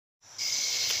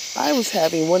I was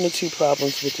having one or two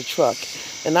problems with the truck,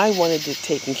 and I wanted it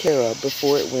taken care of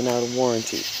before it went out of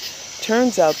warranty.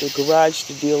 Turns out the garage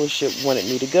the dealership wanted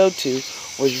me to go to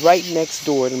was right next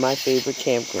door to my favorite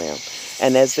campground.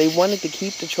 And as they wanted to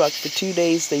keep the truck for 2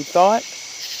 days, they thought,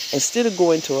 instead of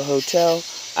going to a hotel,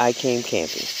 I came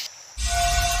camping.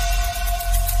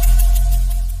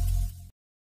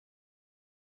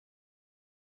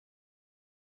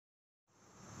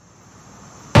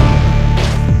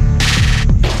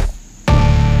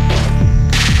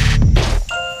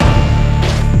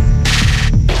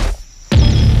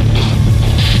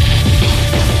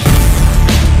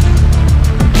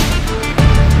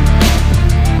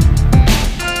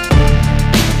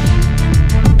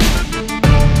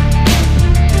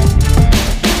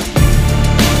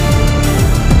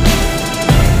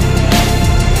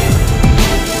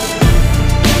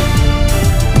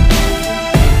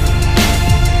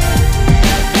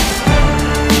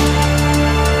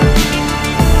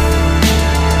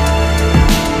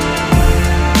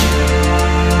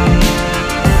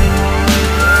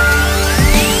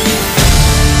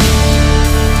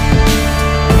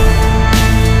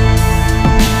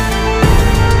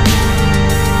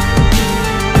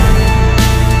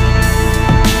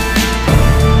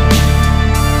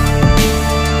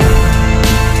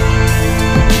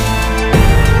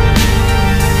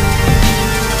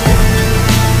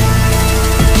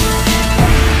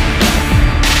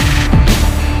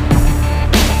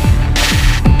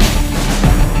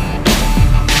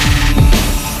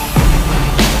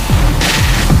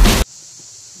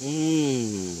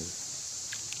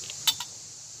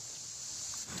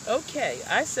 Okay,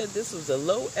 I said this was a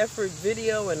low effort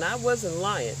video and I wasn't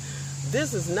lying.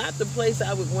 This is not the place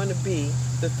I would want to be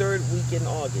the third week in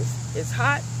August. It's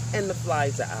hot and the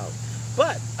flies are out.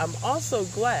 But I'm also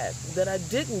glad that I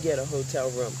didn't get a hotel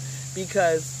room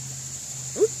because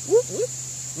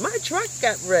my truck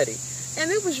got ready.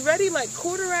 And it was ready like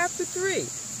 3:15.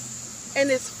 And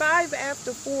it's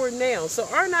 4:05 now. So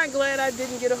aren't I glad I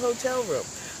didn't get a hotel room?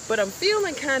 But I'm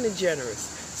feeling kind of generous.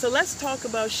 So let's talk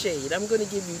about shade. I'm going to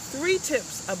give you 3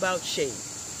 tips about shade.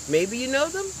 Maybe you know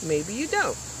them, maybe you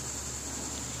don't.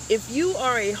 If you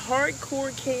are a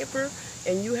hardcore camper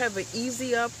and you have an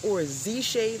Easy Up or a Z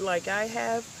Shade like I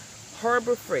have,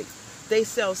 Harbor Freight. They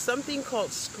sell something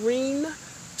called Screen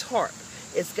Tarp.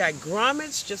 It's got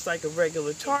grommets just like a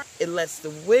regular tarp. It lets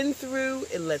the wind through,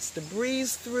 it lets the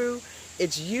breeze through.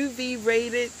 It's UV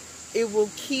rated. It will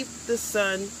keep the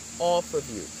sun off of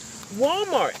you.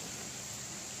 Walmart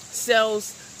sells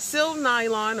Sil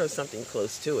Nylon or something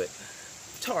close to it.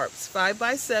 Tarps,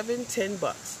 5x7,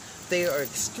 $10. They are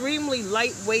extremely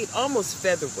lightweight, almost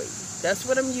featherweight. That's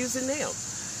what I'm using now.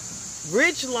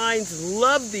 Ridgelines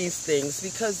love these things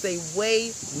because they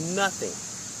weigh nothing.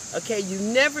 Okay, you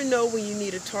never know when you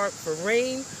need a tarp for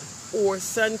rain or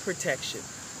sun protection.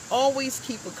 Always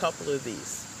keep a couple of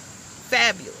these.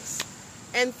 Fabulous.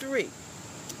 And 3,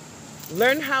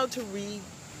 learn how to read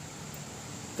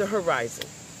the horizon.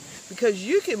 Because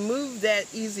you can move that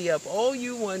Easy Up all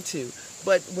you want to,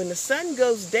 but when the sun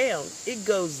goes down, it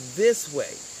goes this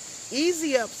way.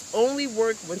 Easy Ups only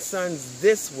work when sun's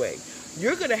this way.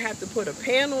 You're going to have to put a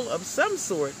panel of some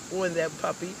sort on that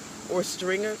puppy or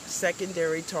stringer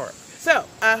secondary tarp. So,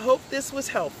 I hope this was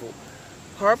helpful.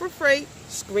 Harbor Freight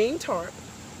Screen Tarp,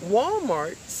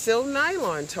 Walmart Sil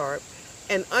Nylon Tarp,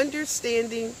 and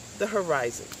understanding the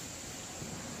horizon.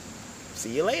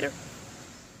 See you later.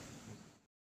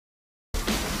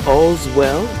 All's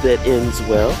well that ends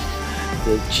well.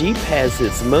 The Jeep has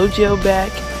its mojo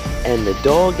back, and the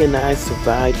dog and I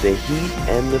survived the heat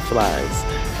and the flies.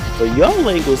 But y'all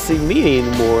ain't gonna see me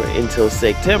anymore until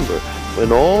September,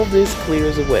 when all this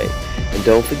clears away. And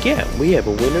don't forget, we have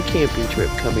a winter camping trip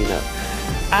coming up.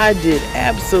 I did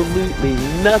absolutely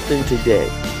nothing today.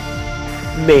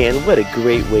 Man, what a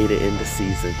great way to end the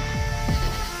season.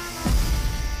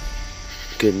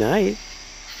 Good night.